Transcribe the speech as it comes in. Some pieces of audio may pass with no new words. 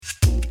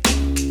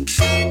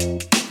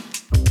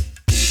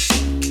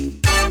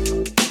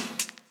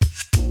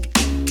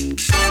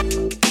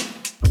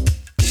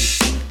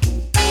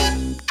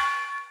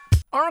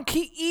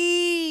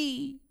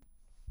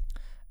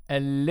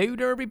Hello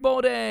there,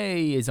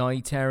 everybody. It's I,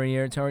 Terry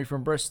here, Terry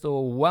from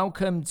Bristol.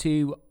 Welcome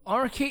to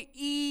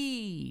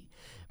RKE,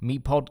 me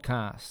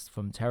podcast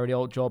from Terry the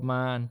Old Job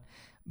Man.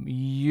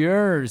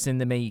 Years in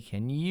the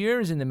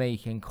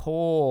making.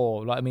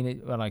 Cool.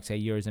 When I say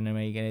years in the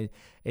making,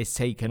 it's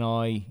taken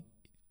I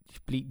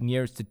bleeding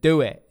years to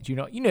do it. Do you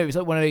know? It's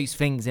like one of those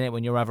things, in it,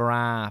 when you're ever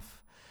half.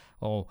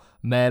 Or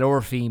male or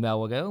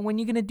female will go, when are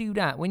you going to do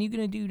that? When are you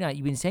going to do that?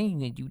 You've been saying you're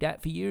going to do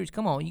that for years.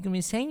 Come on, you've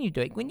been saying you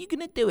do it. When are you going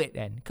to do it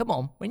then? Come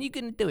on, when are you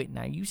going to do it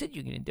now? You said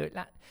you're going to do it.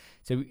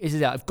 So this is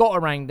it. I've got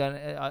around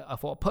and I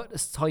thought I'd put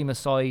this time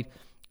aside.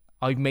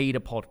 I've made a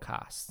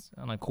podcast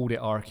and I called it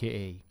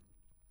RKE.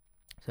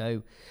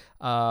 So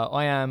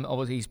I am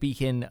obviously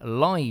speaking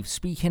live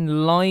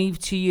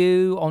to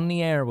you on the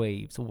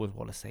airwaves. Always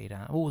want to say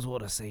that.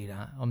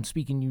 I'm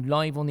speaking you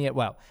live on the air.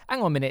 Well,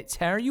 hang on a minute,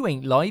 Terry. You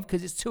ain't live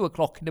because it's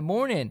 2:00 in the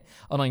morning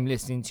and I'm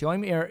listening to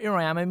you. Here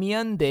I am in my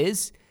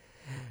undies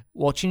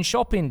watching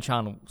shopping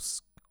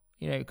channels,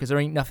 because there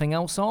ain't nothing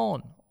else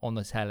on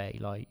the telly,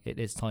 like, at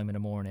this time in the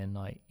morning,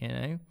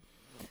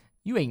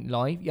 You ain't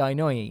live. Yeah, I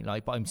know I ain't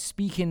live, but I'm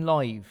speaking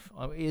live.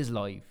 It is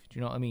live. Do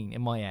you know what I mean?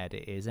 In my head,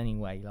 it is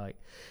anyway.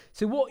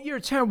 So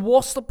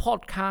what's the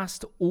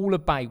podcast all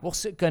about?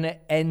 What's it going to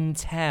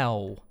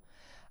entail?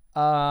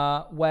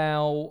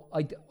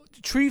 The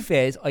truth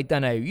is, I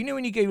don't know.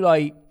 When you go,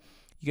 you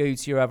go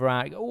to your other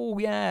out, oh,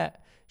 yeah,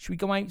 should we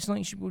go out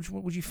tonight? What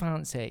would you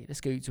fancy?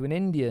 Let's go to an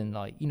Indian.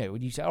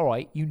 When you say, all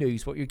right, you know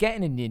what you're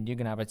getting in Indian. You're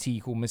going to have a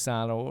tikka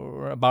masala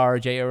or a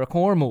bharji or a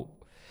korma.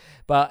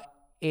 But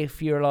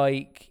if you're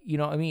you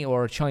know what I mean,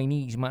 or a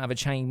Chinese, you might have a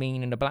chow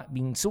mein and a black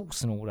bean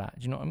sauce and all that.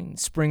 Do you know what I mean?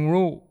 Spring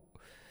roll.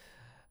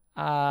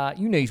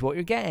 You know what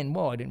you're getting.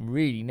 Well, I didn't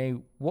really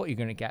know what you're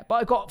going to get.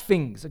 But I got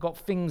things that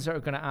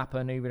are going to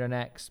happen over the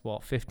next,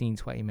 15,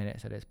 20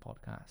 minutes of this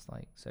podcast.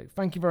 So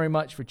thank you very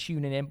much for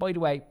tuning in. By the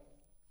way,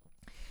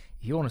 if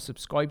you want to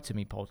subscribe to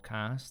me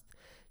podcast,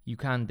 you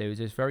can do.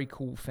 There's a very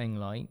cool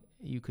thing,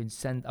 you can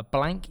send a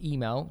blank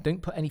email.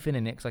 Don't put anything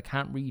in it because I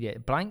can't read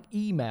it. Blank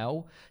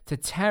email to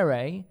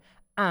Terry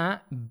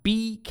at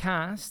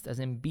bcast, as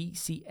in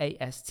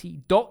bcast.email.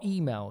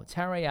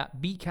 Terry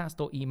at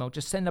bcast.email.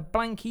 Just send a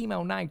blank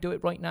email now. Do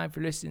it right now if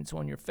you're listening to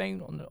on your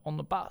phone on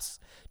the bus.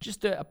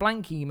 Just do it, a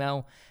blank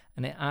email,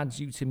 and it adds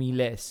you to me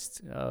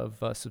list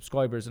of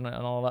subscribers, and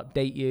I'll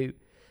update you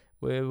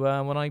with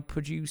when I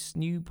produce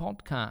new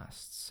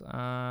podcasts,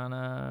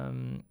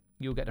 and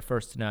you'll get the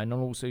first to know. And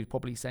I'll also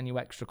probably send you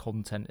extra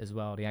content as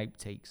well, the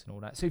outtakes and all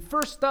that. So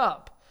first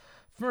up,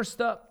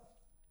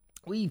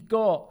 we've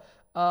got.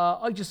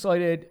 I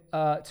decided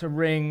to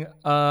ring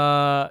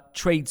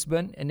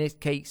tradesmen, in this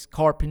case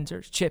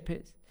carpenters,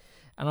 chippies,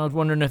 and I was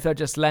wondering if they're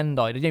just lend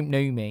I. They don't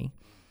know me,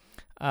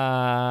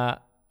 and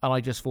I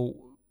just thought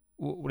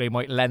they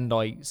might lend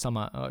I some.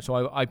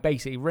 So I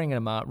basically ringing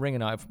them up.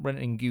 I've run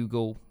it in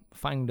Google,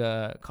 found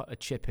a couple of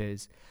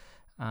chippies,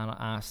 and I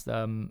asked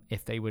them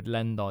if they would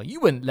lend I.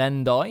 You wouldn't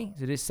lend I.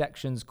 So this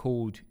section's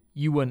called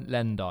 "You Wouldn't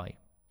Lend I."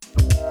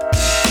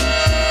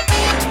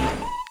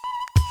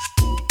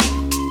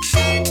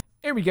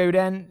 Here we go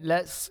then.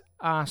 Let's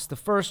ask the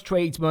first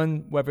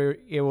tradesman whether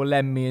he will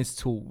lend me his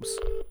tools.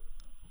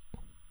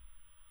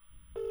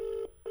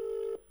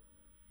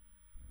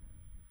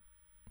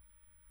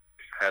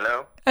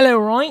 Hello? Hello,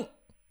 right?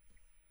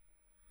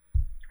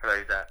 Hello,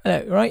 is that?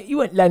 Hello, right? You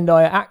won't lend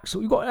I an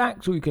axle. You got an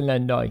axle you can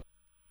lend I. Is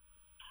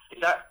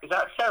that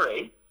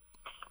Terry?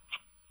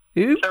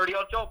 Who? Terry the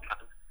Odd Job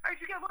Man? How'd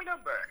you get my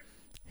number?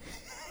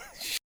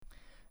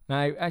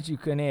 Now, as you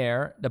can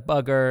hear, the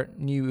bugger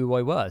knew who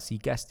I was. He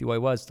guessed who I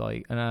was,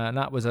 and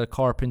that was a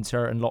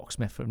carpenter and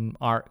locksmith from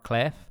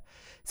Artcliffe.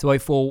 So I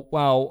thought,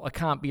 well, I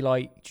can't be do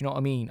you know what I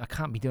mean? I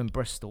can't be doing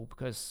Bristol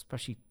because,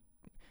 especially,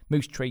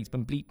 most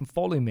tradesmen bleep and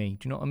follow me.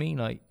 Do you know what I mean?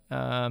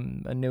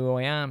 And know who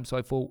I am. So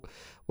I thought,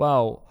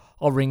 well,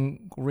 I'll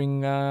ring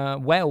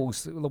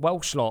Wells, the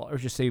Welsh lot are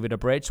just over the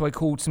bridge. So I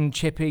called some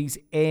chippies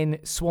in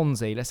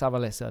Swansea. Let's have a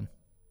listen.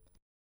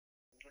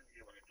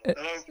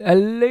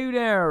 Hello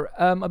there.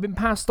 I've been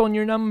passed on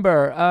your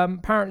number.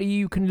 Apparently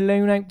you can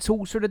loan out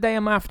tools for the day.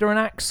 I'm after an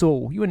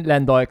axle. You wouldn't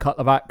lend I a couple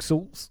of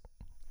axles.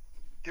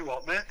 Do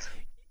what, mate?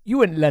 You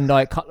wouldn't lend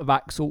I a couple of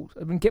axles.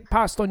 I've been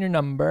passed on your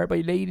number by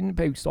a lady in the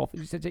post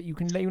office. She said that you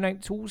can loan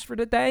out tools for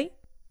the day.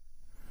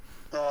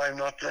 No, I'm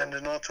not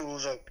lending no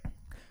tools out.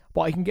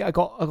 But I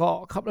got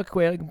a couple of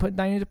quid. I can put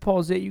down a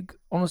deposit. You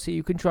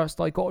can trust.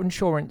 I got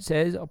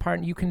insurances.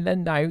 Apparently you can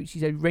lend out. She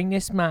said, ring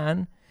this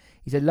man.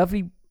 He's a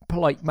lovely,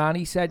 polite man.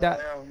 He said that.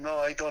 No,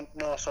 I don't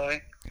know.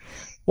 Sorry.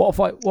 What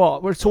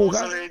we're talking?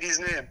 What's the lady's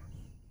name?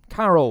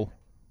 Carol.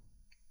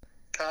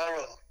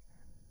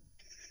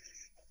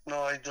 No,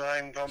 I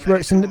don't. She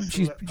works in.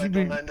 I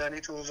don't lend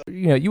any tools.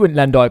 You wouldn't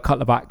lend I a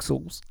couple of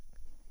axles.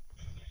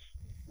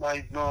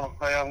 No,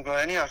 I haven't got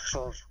any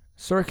axles.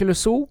 Circular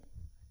saw.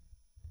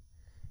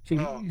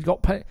 No. You've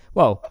got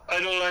well. I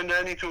don't lend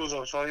any tools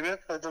out. Sorry, mate.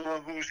 I don't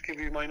know who's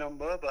giving you my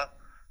number, but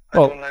I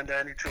don't lend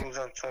any tools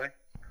out. Sorry.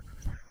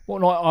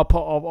 What night? I'll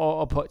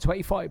put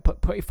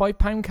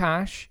 £25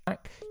 cash.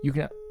 You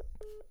can.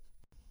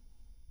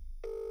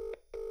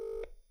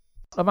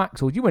 of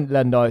axles. You wouldn't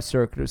lend a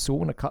circular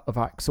saw and a couple of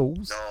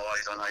axles. No, I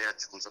don't hire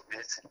tools out,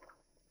 mate.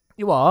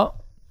 You are?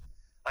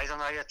 I don't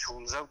hire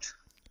tools out.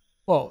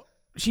 Well,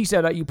 she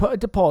said that you put a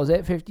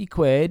deposit, 50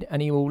 quid,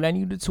 and he will lend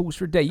you the tools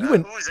for a day. You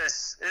wouldn't... Who is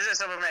this? Is this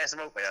someone messing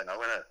about by you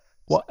now, isn't it?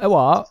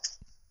 What?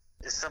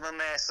 Is someone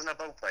messing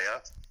about by you?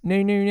 No.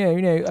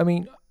 I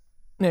mean,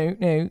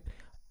 no.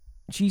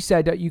 She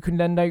said that you can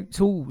lend out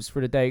tools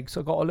for the day, because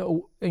I got a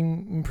little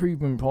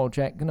improvement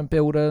project, going to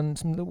build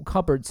some little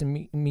cupboards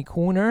in me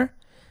corner.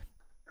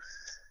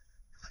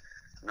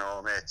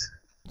 No, mate.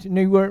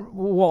 No,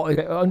 what?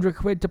 100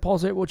 quid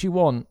deposit? What do you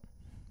want?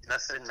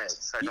 Nothing, mate.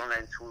 I don't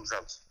lend tools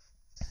out.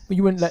 Well,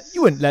 you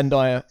wouldn't lend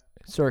a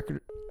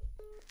circular...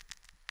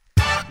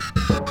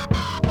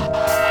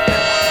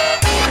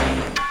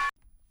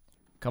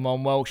 Come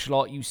on, Welsh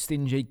lot, you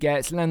stingy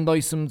gets. Lend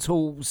I some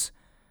tools.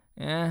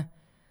 Yeah?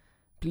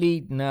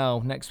 Bleed now.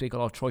 Next week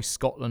I'll try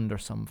Scotland or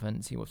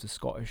something. See what the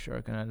Scottish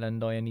are going to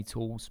lend I any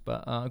tools.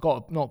 But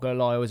not going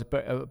to lie, I was a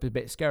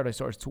bit scared. I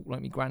started to talk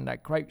like me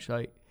granddad Crouch.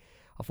 Like,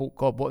 I thought,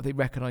 God, what if they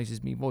recognise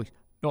as me voice?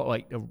 Not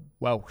like the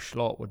Welsh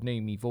lot would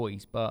know me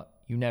voice, but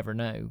you never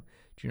know.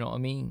 Do you know what I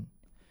mean?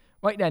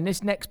 Right then,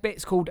 this next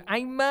bit's called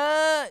How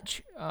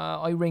Much?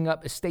 I ring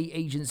up estate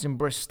agents in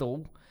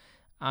Bristol,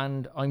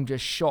 and I'm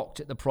just shocked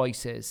at the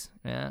prices.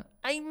 Yeah,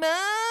 How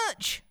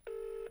much?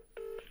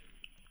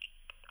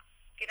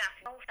 Good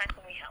afternoon. How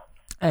can we help?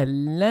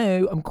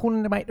 Hello, I'm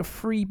calling about the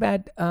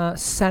 3-bed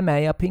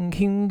semi up in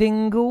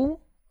Coondingle,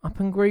 up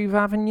in Grove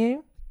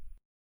Avenue.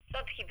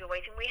 Sorry to keep you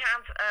waiting. We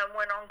have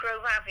one on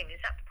Grove Avenue.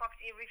 Is that the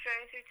property you're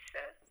referring to,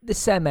 sir? The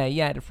semi,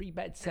 yeah, the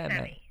 3-bed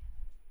semi.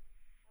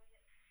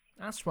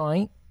 That's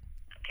right.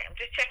 Okay, I'm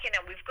just checking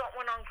out. We've got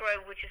one on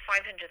Grove, which is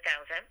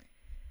 500,000.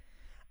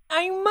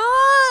 How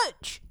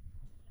much?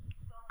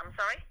 I'm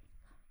sorry?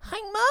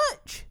 How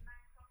much?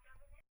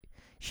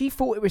 She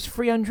thought it was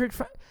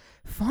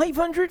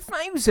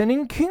 500,000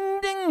 in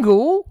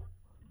Coondingle.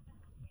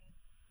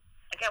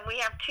 Again, we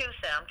have two,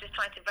 sir. I'm just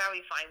trying to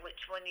verify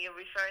which one you're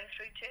referring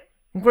through to.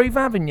 Grove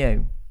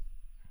Avenue.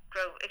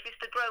 Grove. If it's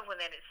the Grove one,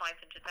 then it's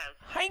 500,000.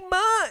 How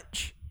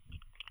much?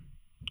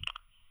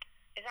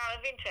 Is that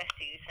of interest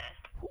to you, sir?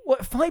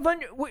 What,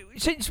 500? Wait,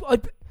 since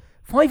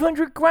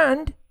 500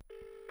 grand?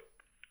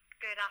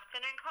 Good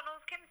afternoon,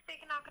 Connells. Kim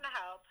speaking. How can I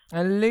help?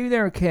 Hello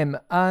there, Kim.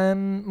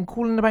 I'm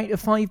calling about a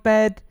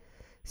 5-bed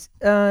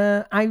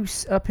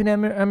house up in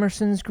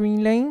Emerson's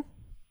Green Lane.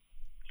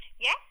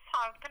 Yes.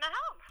 How can I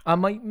help?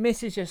 My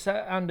missus just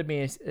handed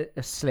me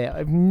a slip. I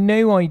have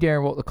no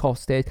idea what the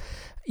cost is.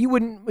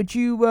 Would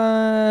you,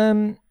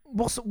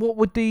 what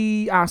would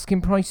the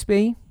asking price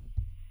be?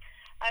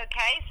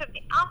 Okay, so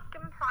the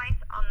asking price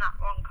on that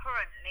one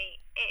currently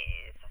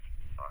is, I think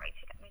it's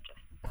 480, let me just,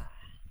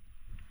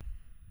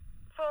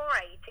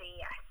 480,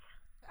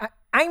 yes.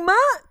 How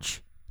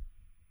much?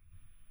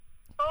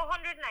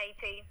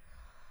 480.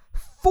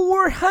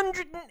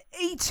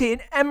 480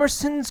 in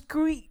Emerson's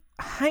Green.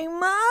 How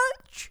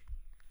much?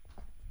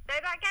 Say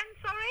that again,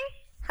 sorry?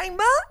 How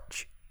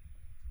much?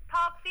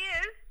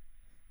 Parkview?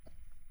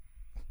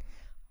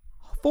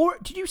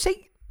 Did you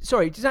say,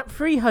 sorry, is that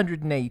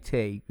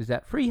 380? Was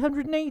that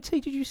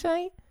 380, did you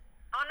say?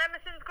 On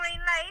Emerson's Green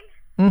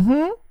Lane? Mm-hmm.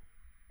 No,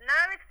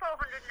 it's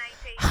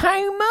 480.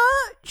 How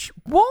much?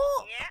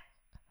 What? Yeah.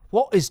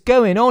 What is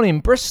going on in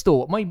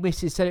Bristol? My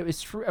missus said it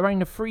was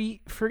around the free.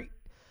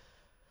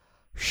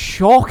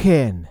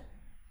 Shocking.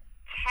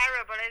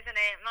 Terrible, isn't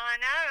it? I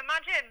know,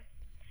 imagine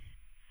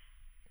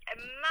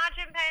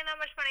paying that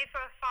much money for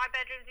a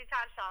 5-bedroom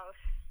detached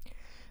house.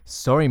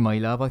 Sorry, my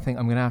love, I think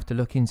I'm going to have to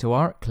look into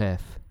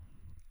Artcliffe.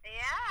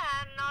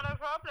 Yeah, not a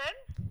problem.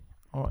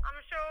 All right.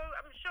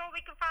 I'm sure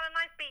we can find a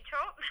nice beach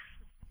hut.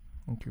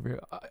 Thank you very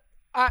much.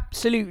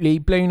 Absolutely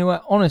blown away.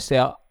 Honestly,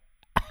 how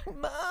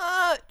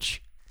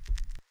much?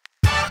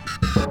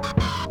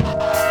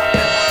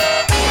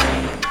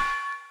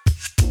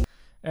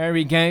 There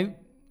we go.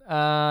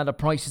 The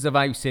prices of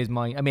houses,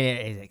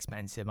 it is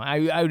expensive.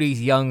 How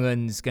these young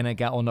uns gonna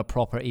get on the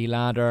property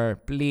ladder?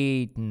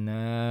 Bleed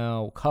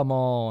now. Come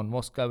on,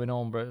 what's going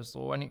on,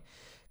 Bristol?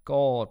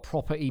 God,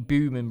 property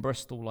boom in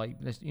Bristol.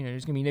 There's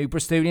gonna be no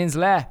Bristolians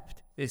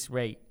left. This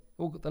rate.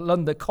 Look at the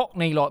London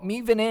Cockney lot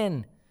moving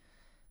in.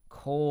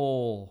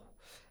 Cool.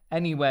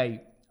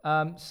 Anyway,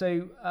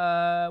 so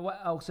what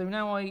else? So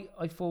now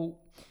I thought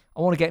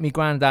I want to get my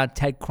granddad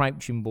Ted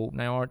Crouch involved.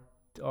 Now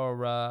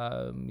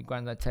my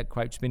granddad Ted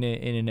Crouch's been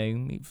in a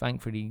home.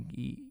 Thankfully,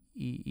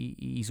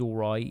 he's all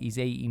right. He's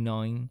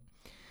 89.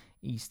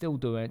 He's still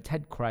doing it.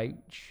 Ted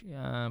Crouch,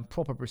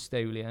 proper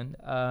Bristolian.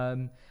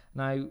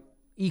 Now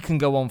he can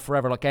go on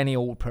forever, like any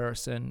old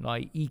person.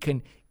 Like he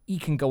can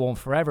go on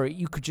forever.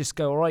 You could just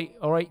go, all right,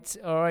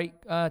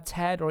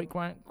 Ted, all right,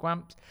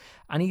 Gramps,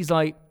 and he's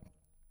like,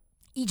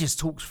 he just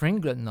talks for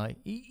England. Like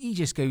he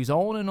just goes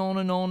on and on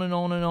and on and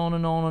on and on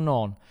and on and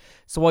on.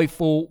 So I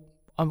thought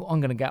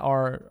I'm gonna get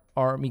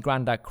me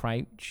granddad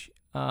Crouch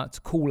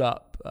to call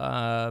up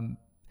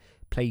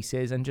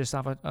places and just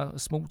have a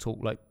small talk,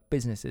 like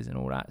businesses and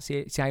all that.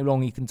 See how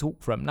long he can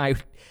talk for them. Now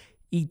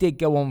he did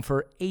go on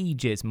for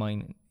ages,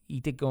 mine. he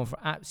did go on for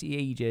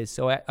absolutely ages,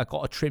 so I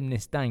got to trim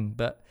this down.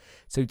 But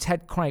so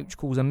Ted Crouch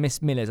calls her Miss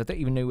Millers. I don't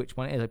even know which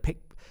one it is. I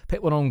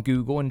picked one on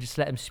Google and just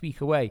let him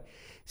speak away.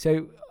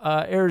 So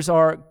here's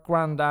our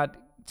granddad,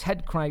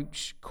 Ted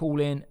Crouch,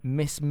 calling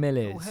Miss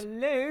Millers. Oh,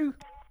 hello.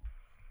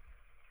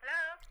 Hello?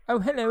 Oh,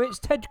 hello. It's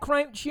Ted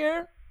Crouch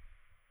here.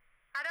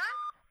 Pardon?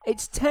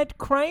 It's Ted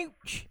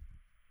Crouch.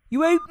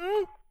 You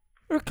open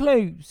or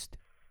closed?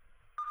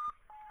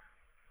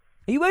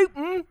 Are you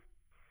open?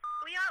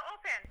 We are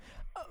open.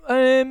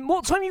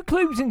 What time are you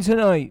closing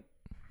tonight?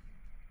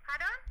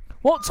 Pardon?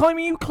 What time are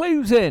you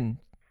closing?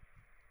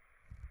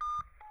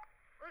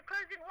 We're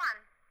closing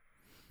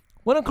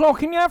 1. 1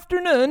 o'clock in the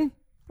afternoon?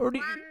 Or 1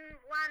 a.m.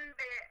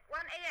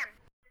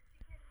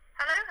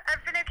 Hello?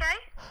 Everything okay?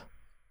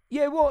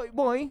 Yeah,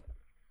 why?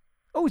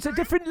 Oh, it's a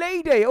different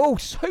lady. Oh,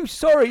 so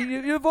sorry.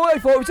 Your voice. I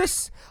thought it was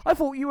this. I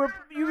thought you were. My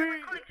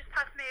colleague just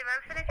passed me over.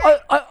 Everything okay?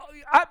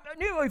 I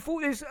knew. I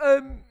thought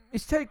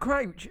it's Ted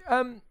Crouch.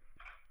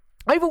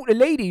 I thought the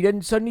lady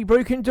then suddenly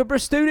broke into a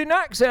Bristolian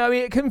accent. I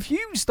mean, it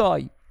confused I. Oh,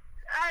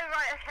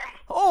 right, okay.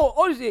 Oh,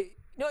 honestly,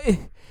 no,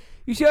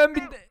 you see,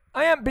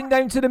 I haven't been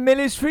down to the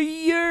Millers for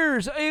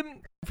years. I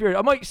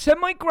might send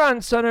my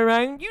grandson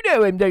around. You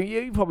know him, don't you?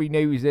 You probably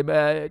knows him.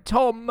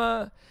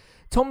 Tom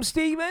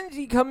Stevens.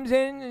 He comes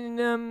in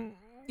and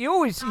he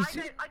always. No, I don't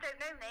know names.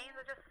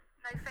 I just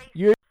know faces.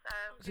 You.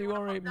 So So you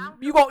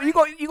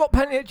you got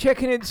plenty of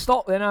chicken in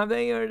stock then, have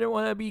they? Or don't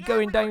want to be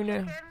going down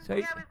there. So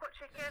yeah, we've got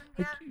chicken.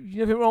 Yeah.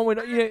 nothing wrong with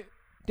that. You know,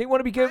 don't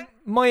want to be going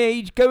my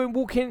age, going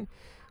walking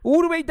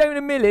all the way down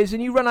to Millers,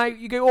 and you run out.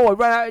 You go, oh, I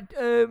ran out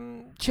of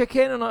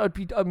chicken, and I'd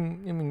be. I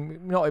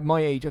mean, not at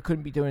my age, I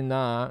couldn't be doing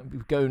that. Be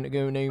going home We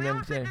and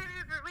also do a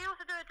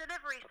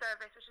delivery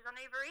service, which is on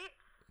Uber Eats.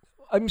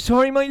 I'm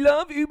sorry, my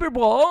love. Uber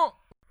what?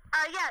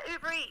 Yeah,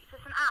 Uber Eats.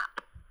 It's an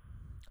app.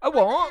 A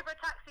what? Uber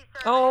taxi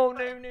service. Oh,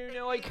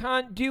 no, I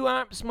can't do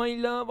apps, my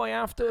love. I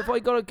have to, if I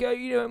gotta go,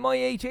 you know, at my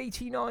age,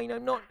 89,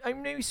 I'm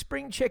no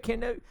spring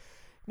chicken,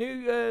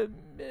 no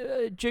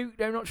joke.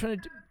 I'm not trying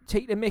to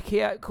take the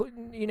mickey out,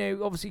 you know,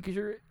 obviously, because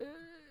you're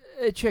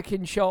a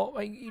chicken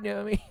shop, you know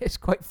what I mean? It's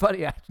quite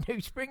funny, no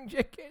spring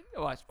chicken.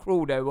 Oh, that's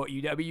cruel, though, what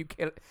you do. I mean,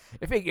 I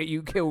think that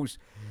you kills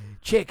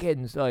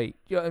chickens, like,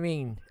 you know what I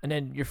mean? And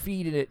then you're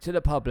feeding it to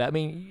the public. I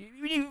mean,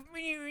 when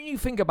you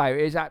think about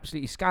it, it's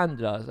absolutely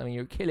scandalous. I mean,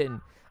 you're killing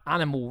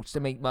animals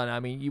to make money. I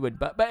mean, you would,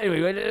 but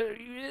anyway,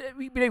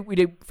 we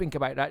don't think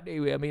about that,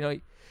 do we? I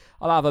mean,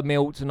 I'll have a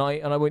meal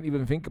tonight, and I won't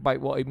even think about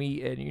what I'm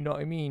eating. You know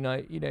what I mean?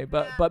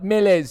 But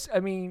Millers,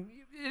 I mean,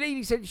 the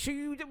lady said,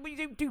 we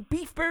don't do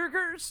beef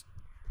burgers.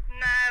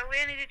 No, we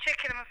only do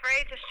chicken. I'm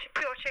afraid, just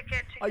pure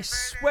chicken. I burger.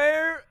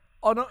 swear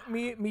on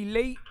me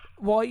late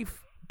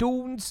wife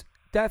Dawn's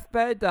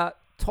deathbed that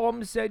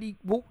Tom said he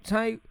walked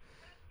out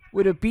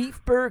with a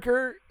beef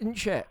burger and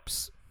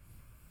chips.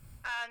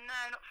 No,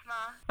 not from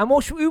her. And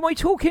who am I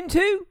talking to?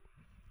 You're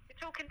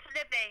talking to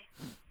Libby.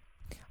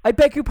 I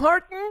beg your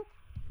pardon?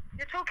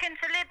 You're talking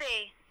to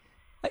Libby.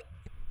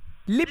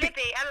 Libby.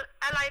 Libby,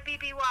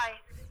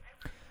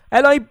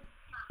 Libby.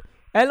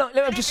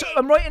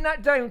 I'm writing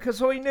that down because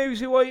so I knows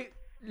who I.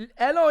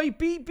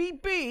 Libbb.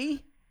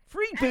 3B.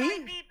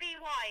 Libby.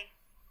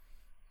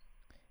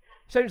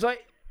 Sounds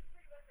like.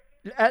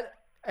 Libby. I'm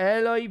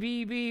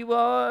Libby.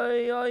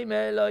 I'm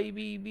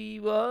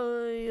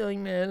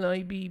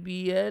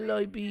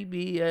Libby.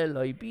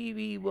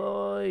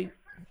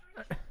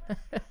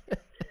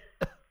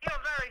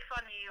 You're very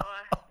funny, you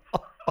are.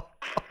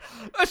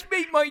 That's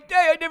made my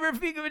day. I never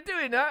think of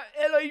doing that.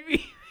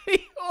 Libby.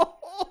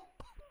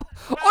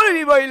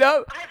 Honestly, my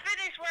love. I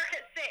finish work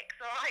at 6,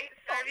 alright?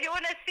 So if you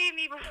want to see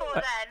me before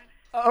then.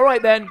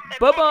 Alright then.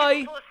 Bye bye.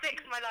 Before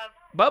 6, my love.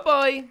 Bye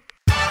bye.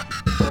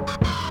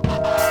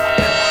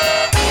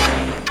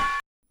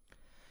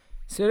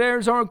 So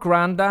there's our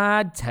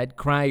granddad, Ted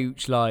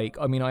Crouch. Like,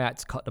 I mean, I had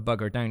to cut the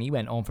bugger down. He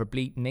went on for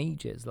bleating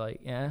ages.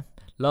 Like, yeah.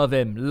 Love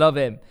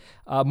him.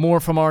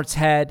 More from our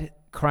Ted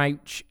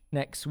Crouch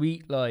next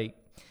week. Like,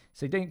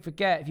 so don't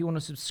forget, if you want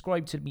to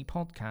subscribe to me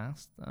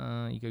podcast,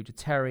 you go to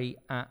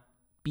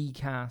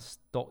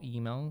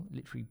terry@bcast.email,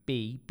 literally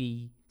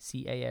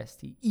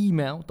BCAST,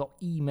 email,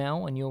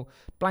 and you'll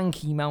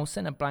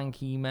send a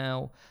blank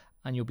email,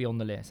 and you'll be on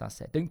the list. That's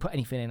it. Don't put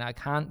anything in. I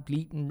can't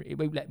bleat, and it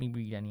won't let me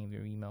read any of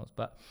your emails.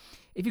 But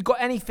if you've got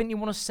anything you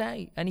want to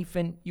say,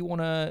 anything you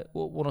want to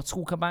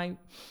talk about,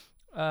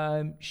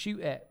 shoot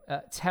it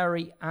at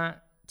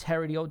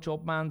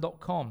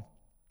terry@terrytheoddjobman.com.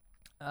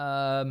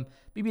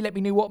 Maybe let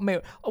me know what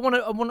motor. I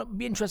want to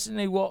be interested to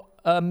know what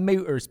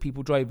motors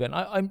people drive in.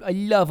 I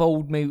love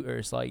old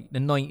motors, like the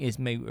 90s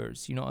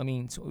motors. You know what I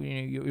mean? So, you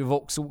know, your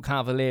Vauxhall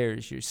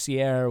Cavaliers, your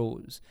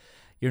Sierras,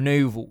 your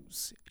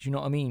Novals. Do you know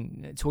what I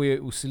mean?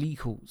 Toyota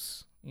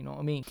Celicos. You know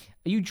what I mean?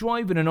 Are you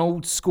driving an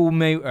old school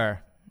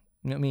motor?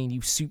 You know what I mean?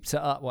 You souped it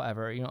up,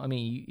 whatever. You know what I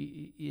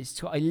mean?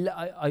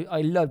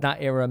 I love that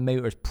era of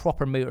motors,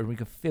 proper motors. We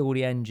could feel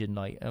the engine,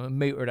 like a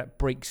motor that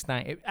breaks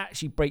down. It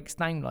actually breaks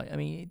down. Like, I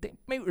mean,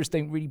 motors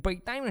don't really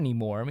break down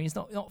anymore. I mean, it's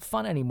not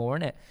fun anymore,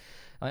 isn't it?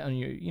 And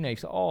you know,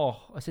 so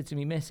I said to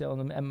me, miss it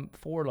on the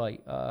M4,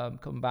 like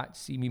coming back to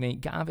see me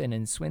mate Gavin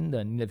in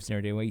Swindon. He lives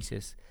near the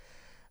Oasis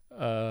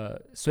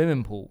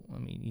swimming pool. I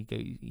mean,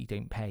 he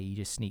don't pay. He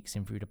just sneaks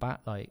in through the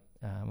back, like.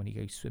 When he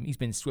goes swim, he's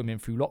been swimming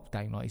through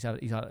lockdown. Like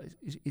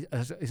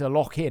he's a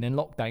lock in and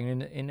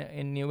lockdown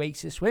in the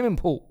Oasis swimming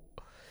pool.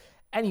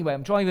 Anyway,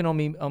 I'm driving on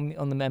the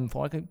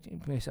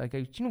M4. I go.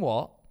 Do you know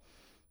what?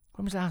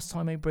 When was the last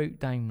time I broke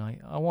down?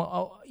 Like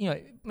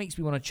it makes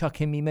me want to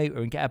chuck in my motor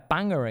and get a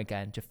banger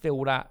again to feel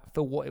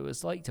what it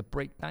was like to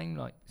break down.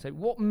 Like, so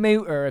what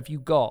motor have you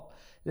got?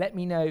 Let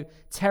me know.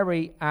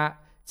 Terry at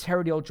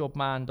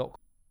terrytheoldjobman.com.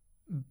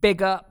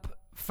 Big up.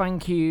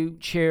 Thank you.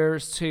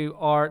 Cheers to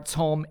our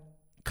Tom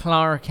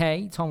Clark,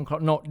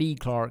 not Lee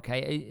Clark,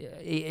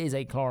 it is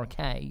a Clark.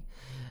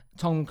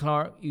 Tom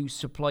Clark, who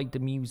supplied the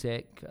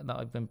music that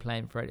I've been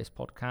playing throughout this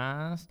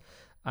podcast,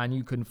 and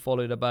you can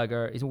follow the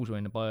bugger. It's also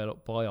in the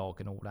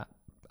biog and all that.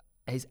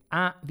 Is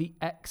at the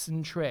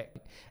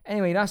Eccentric.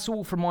 Anyway, that's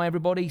all from my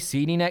everybody.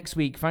 See you next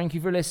week. Thank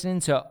you for listening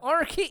to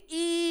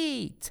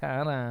RKE.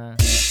 Ta-da.